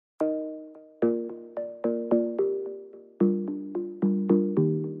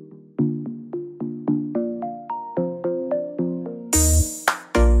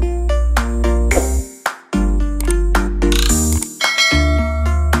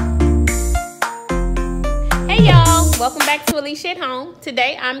welcome back to Aleciaathome.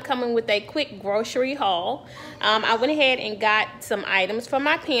 Today I'm coming with a quick grocery haul. I went ahead and got some items from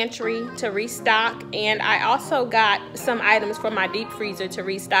my pantry to restock, and I also got some items from my deep freezer to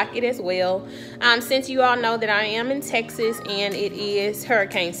restock it as well. Since you all know that I am in Texas and it is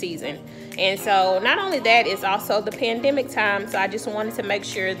hurricane season, and so not only that, it's also the pandemic time, so I just wanted to make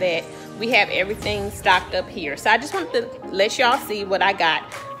sure that we have everything stocked up here. So I just wanted to let y'all see what I got,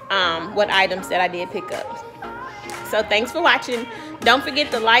 what items that I did pick up. So thanks for watching. Don't forget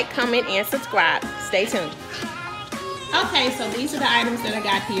to like, comment, and subscribe. Stay tuned. Okay, so these are the items that I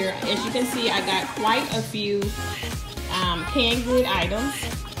got here. As you can see, I got quite a few canned good items.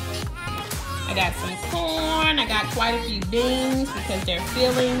 I got some corn. I got quite a few beans because they're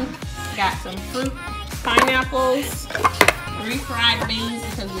filling. Got some fruit, pineapples, refried beans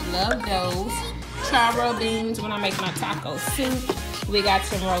because we love those. Charro beans when I make my taco soup. We got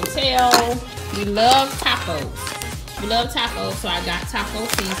some rotel. We love tacos. We love tacos, so I got taco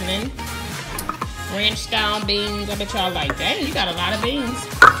seasoning. Ranch style beans. I bet y'all like that. You got a lot of beans.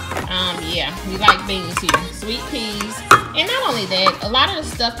 Yeah, we like beans here. Sweet peas. And not only that, a lot of the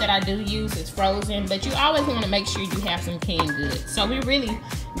stuff that I do use is frozen, but you always want to make sure you have some canned goods. So we really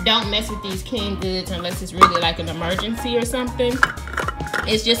don't mess with these canned goods unless it's really like an emergency or something.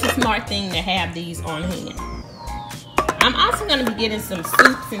 It's just a smart thing to have these on hand. I'm also going to be getting some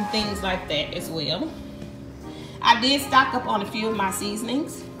soups and things like that as well. I did stock up on a few of my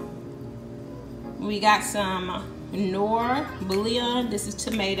seasonings. We got some Knorr bouillon. This is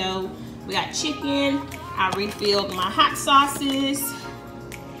tomato. We got chicken. I refilled my hot sauces,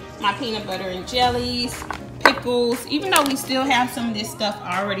 my peanut butter and jellies, pickles. Even though we still have some of this stuff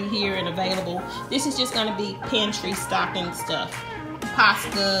already here and available, this is just going to be pantry stocking stuff.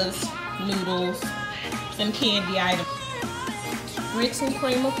 Pastas, noodles, some candy items, grits and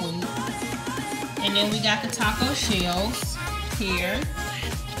cream of wheat. And then we got the taco shells here.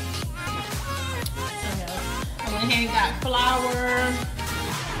 I went ahead and got flour,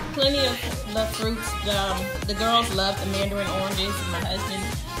 plenty of the fruits. The girls love the mandarin oranges, and my husband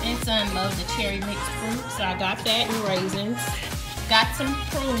and son love the cherry mixed fruit, so I got that, and raisins. Got some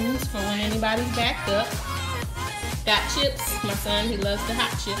prunes for when anybody's backed up. Got chips. My son, he loves the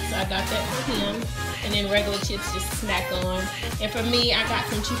hot chips, so I got that for him. And then regular chips just to snack on. And for me, I got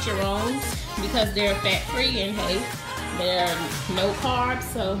some chicharrones because they're fat-free and hey, they're no carbs,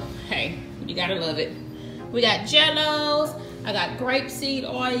 so hey, you gotta love it. We got Jellos. I got grapeseed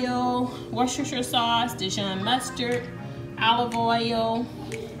oil, Worcestershire sauce, Dijon mustard, olive oil.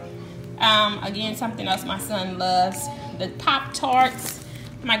 Again, something else my son loves, the Pop-Tarts.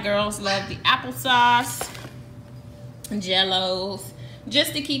 My girls love the applesauce, Jellos,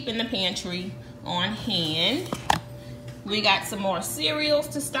 just to keep in the pantry on hand. We got some more cereals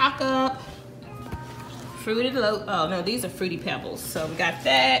to stock up. Fruity Loaf. Oh no, these are Fruity Pebbles. So we got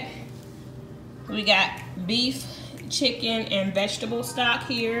that. We got beef, chicken, and vegetable stock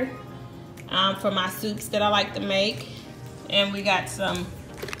here for my soups that I like to make. And we got some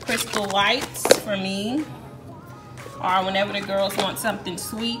Crystal Lights for me, or whenever the girls want something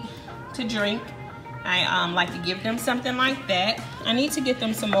sweet to drink, I like to give them something like that. I need to get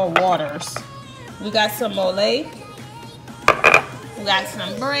them some more waters. We got some mole. We got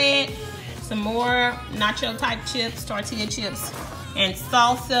some bread, some more nacho type chips, tortilla chips, and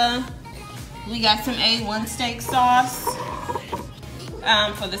salsa. We got some A1 steak sauce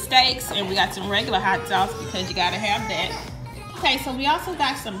for the steaks, and we got some regular hot sauce because you gotta have that. Okay, so we also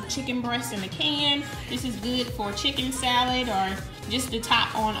got some chicken breast in a can. This is good for chicken salad or just to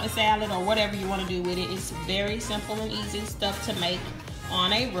top on a salad or whatever you want to do with it. It's very simple and easy stuff to make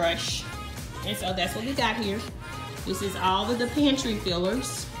on a rush. And so that's what we got here. This is all of the pantry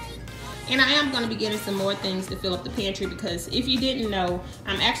fillers. And I am going to be getting some more things to fill up the pantry because if you didn't know,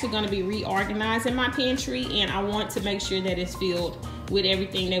 I'm actually going to be reorganizing my pantry, and I want to make sure that it's filled with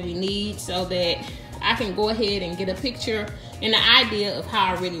everything that we need so that I can go ahead and get a picture and an idea of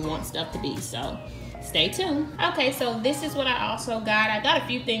how I really want stuff to be. So stay tuned. Okay, so this is what I also got. I got a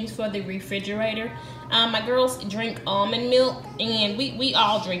few things for the refrigerator. My girls drink almond milk, and we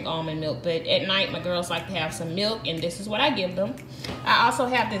all drink almond milk, but at night my girls like to have some milk, and this is what I give them. I also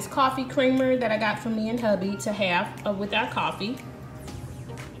have this coffee creamer that I got from me and hubby to have with our coffee.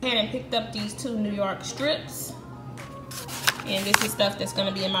 And picked up these 2 New York strips. And this is stuff that's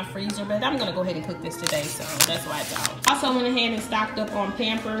gonna be in my freezer, but I'm gonna go ahead and cook this today, so that's why it's out. Also went ahead and stocked up on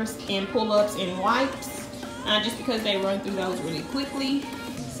Pampers and pull-ups and wipes, just because they run through those really quickly.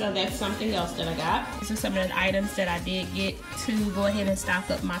 So that's something else that I got. These are some of the items that I did get to go ahead and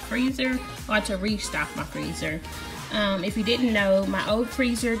stock up my freezer, or to restock my freezer. If you didn't know, my old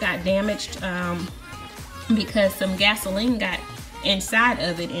freezer got damaged because some gasoline got inside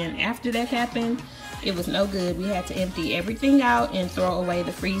of it, and after that happened, it was no good. We had to empty everything out and throw away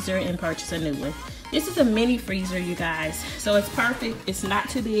the freezer and purchase a new one. This is a mini freezer, you guys, so it's perfect. It's not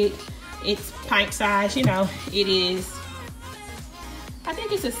too big. It's pint size, you know. It is, I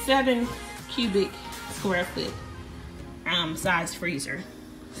think it's a 7 cubic square foot size freezer.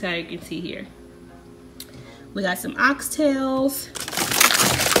 So you can see here, we got some oxtails.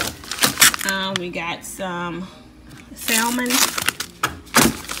 We got some salmon,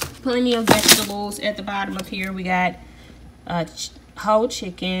 plenty of vegetables at the bottom of here. We got whole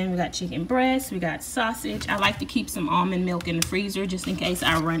chicken, we got chicken breast, we got sausage. I like to keep some almond milk in the freezer just in case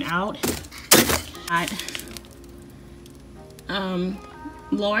I run out. Got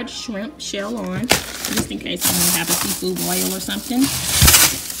large shrimp shell on, just in case I'm gonna have a seafood boil or something.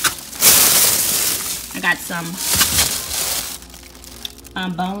 I got some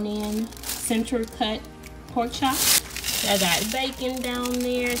bone-in center cut pork chop. I got bacon down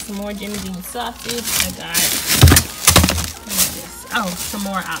there, some more Jimmy Dean sausage. I got, some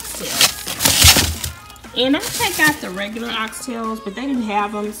more oxtails. And I got the regular oxtails, but they didn't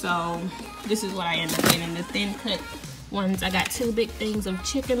have them, so this is what I ended up getting, the thin cut ones. I got 2 big things of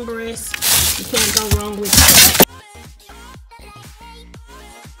chicken breast. You can't go wrong with that.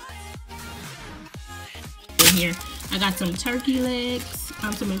 In here, I got some turkey legs,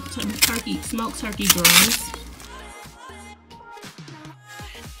 some smoked turkey drums.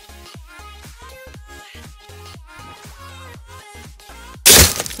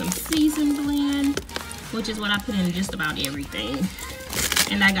 Some seasoned blend, which is what I put in just about everything.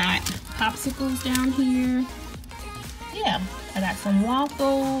 And I got popsicles down here. Yeah, I got some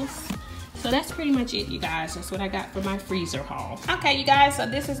waffles. So that's pretty much it, you guys. That's what I got for my freezer haul. Okay, you guys, so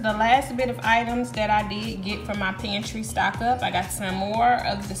this is the last bit of items that I did get from my pantry stock up. I got some more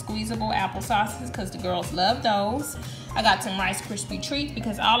of the squeezable apple sauces because the girls love those. I got some Rice Krispie treats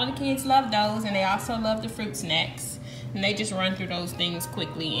because all of the kids love those, and they also love the fruit snacks. And they just run through those things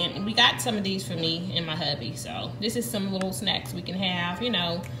quickly. And we got some of these for me and my hubby. So this is some little snacks we can have, you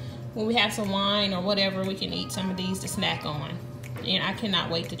know, when we have some wine or whatever, we can eat some of these to snack on. And I cannot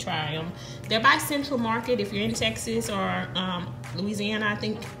wait to try them. They're by Central Market if you're in Texas or Louisiana, I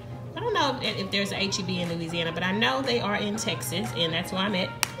think. I don't know if there's an H-E-B in Louisiana, but I know they are in Texas, and that's where I'm at.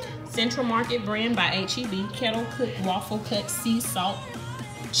 Central Market brand by H-E-B, kettle cooked waffle cut sea salt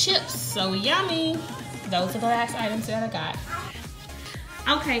chips. So yummy. Those are the last items that I got.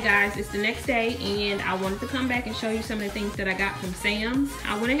 Okay guys, it's the next day, and I wanted to come back and show you some of the things that I got from Sam's.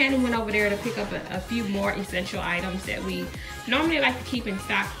 I went ahead and went over there to pick up a few more essential items that we normally like to keep in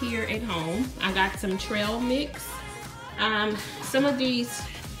stock here at home. I got some trail mix, some of these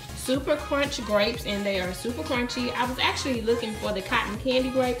super crunch grapes, and they are super crunchy. I was actually looking for the cotton candy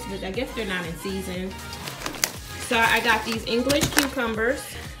grapes, but I guess they're not in season. So I got these English cucumbers.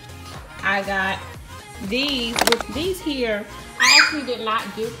 I got these, with these here, I actually did not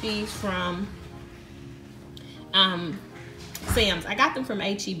get these from Sam's. I got them from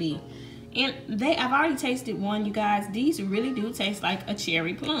H-E-B. And I've already tasted one, you guys. These really do taste like a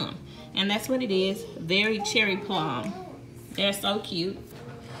cherry plum. And that's what it is, very cherry plum. They're so cute.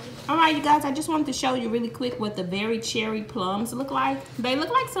 All right, you guys, I just wanted to show you really quick what the very cherry plums look like. They look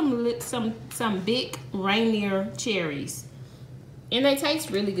like some big reindeer cherries. And they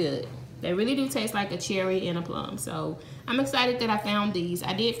taste really good. They really do taste like a cherry and a plum. So I'm excited that I found these.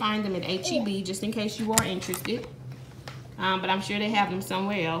 I did find them at H-E-B just in case you are interested. But I'm sure they have them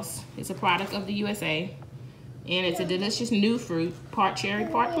somewhere else. It's a product of the USA. And it's a delicious new fruit. Part cherry,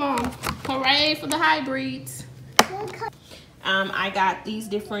 part plum. Hooray for the hybrids. I got these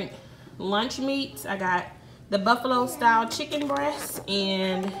different lunch meats. I got the buffalo style chicken breast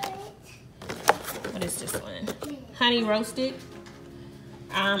and what is this one? Honey roasted.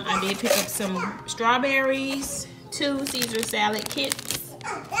 I did pick up some strawberries, 2 Caesar salad kits.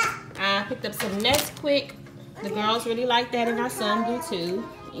 I picked up some Nesquik. The girls really like that, and our son do too.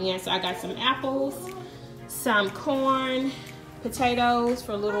 And so I got some apples, some corn, potatoes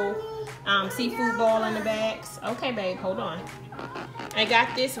for a little seafood boil in the bags. Okay, babe, hold on. I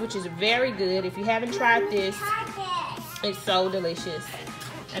got this, which is very good. If you haven't tried this, it's so delicious.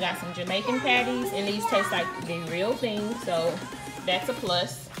 I got some Jamaican patties, and these taste like the real thing, so that's a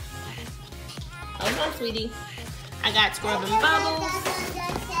plus. Hold on, sweetie. I got scrub and bubbles.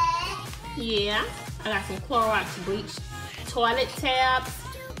 Yeah. I got some Clorox bleach toilet tabs,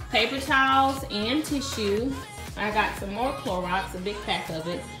 paper towels, and tissue. I got some more Clorox, a big pack of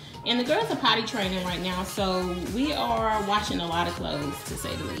it. And the girls are potty training right now, so we are washing a lot of clothes, to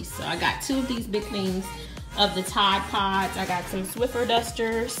say the least. So I got 2 of these big things of the Tide Pods. I got some Swiffer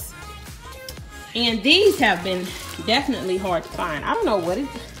dusters. And these have been definitely hard to find. I don't know what it,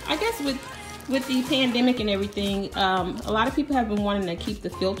 I guess with the pandemic and everything, a lot of people have been wanting to keep the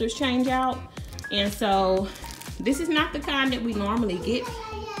filters change out. And so this is not the kind that we normally get,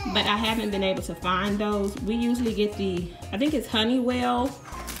 but I haven't been able to find those. We usually get the, I think it's Honeywell.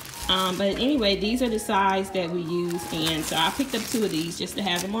 But anyway, these are the size that we use. And so I picked up 2 of these just to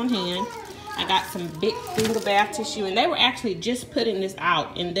have them on hand. I got some big finger bath tissue, and they were actually just putting this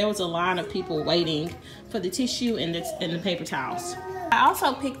out, and there was a line of people waiting for the tissue and the paper towels. I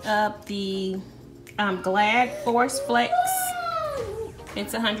also picked up the Glad Force Flex.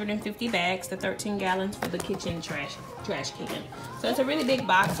 It's 150 bags, the 13 gallons for the kitchen trash can. So it's a really big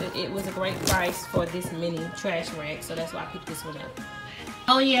box. It was a great price for this mini trash rack, so that's why I picked this one up.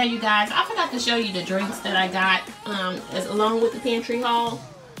 Oh yeah, you guys, I forgot to show you the drinks that I got along with the pantry haul.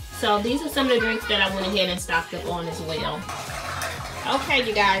 So these are some of the drinks that I went ahead and stocked up on as well. Okay,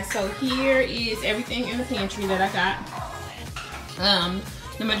 you guys, so here is everything in the pantry that I got.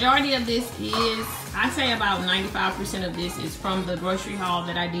 The majority of this is, I say about 95% of this is from the grocery haul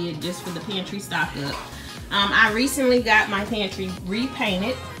that I did just for the pantry stock up. I recently got my pantry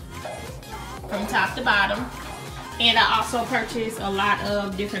repainted from top to bottom. And I also purchased a lot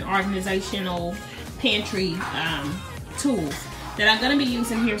of different organizational pantry tools that I'm going to be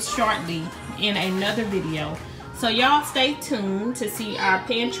using here shortly in another video. So y'all stay tuned to see our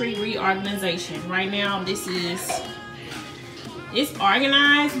pantry reorganization. Right now this is, it's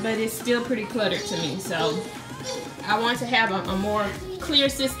organized, but it's still pretty cluttered to me. So I want to have a more clear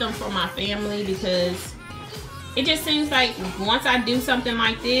system for my family, because it just seems like once I do something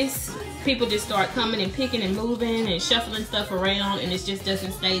like this, people just start coming and picking and moving and shuffling stuff around, and it just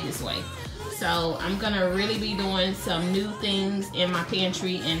doesn't stay this way. So I'm gonna really be doing some new things in my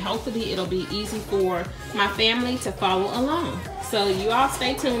pantry, and hopefully it'll be easy for my family to follow along. So you all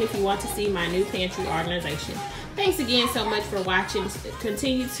stay tuned if you want to see my new pantry organization. Thanks again so much for watching.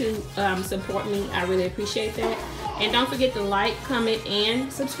 Continue to support me. I really appreciate that. And don't forget to like, comment,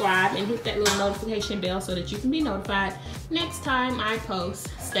 and subscribe, and hit that little notification bell so that you can be notified next time I post.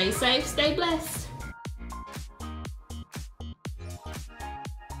 Stay safe, stay blessed.